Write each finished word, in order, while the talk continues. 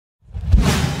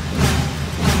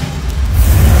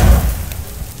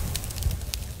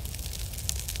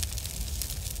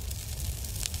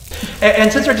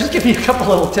And since we're just giving you a couple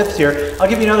little tips here, I'll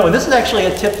give you another one. This is actually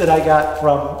a tip that I got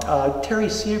from Terry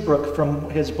Seabrooke from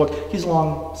his book. He's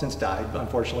long since died,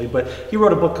 unfortunately, but he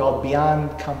wrote a book called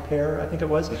Beyond Compere, I think it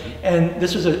was. And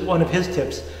this was one of his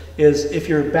tips, is if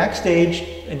you're backstage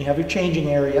and you have your changing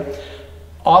area,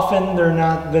 often they're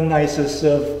not the nicest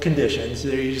of conditions.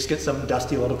 You just get some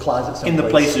dusty little closet someplace. In the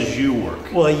places you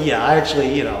work. Well, yeah, I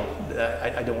actually, you know,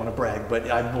 I don't want to brag,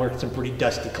 but I've worked in some pretty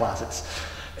dusty closets.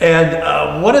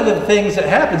 And one of the things that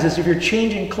happens is if you're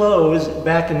changing clothes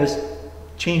back in this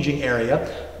changing area,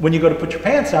 when you go to put your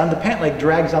pants on, the pant leg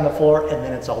drags on the floor and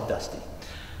then it's all dusty.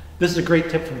 This is a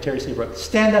great tip from Terry Seabrooke.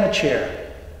 Stand on a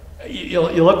chair. You'll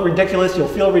look ridiculous, you'll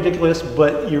feel ridiculous,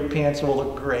 but your pants will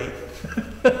look great.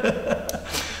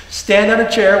 Stand on a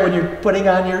chair when you're putting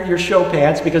on your show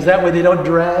pants, because that way they don't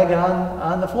drag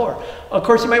on the floor. Of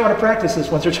course, you might want to practice this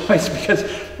once or twice, because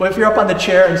if you're up on the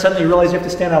chair and suddenly you realize you have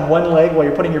to stand on one leg while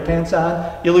you're putting your pants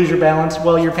on, you lose your balance.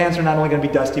 Well, your pants are not only going to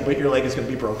be dusty, but your leg is going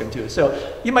to be broken too. So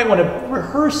you might want to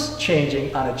rehearse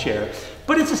changing on a chair.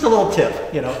 But it's just a little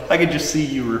tip, you know. I could just see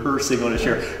you rehearsing on a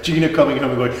chair. Gina coming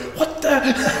home and going, what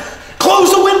the?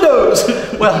 Close the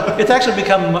windows! Well, it's actually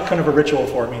become kind of a ritual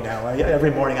for me now.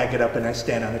 Every morning I get up and I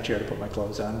stand on a chair to put my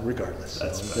clothes on, regardless.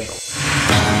 That's special.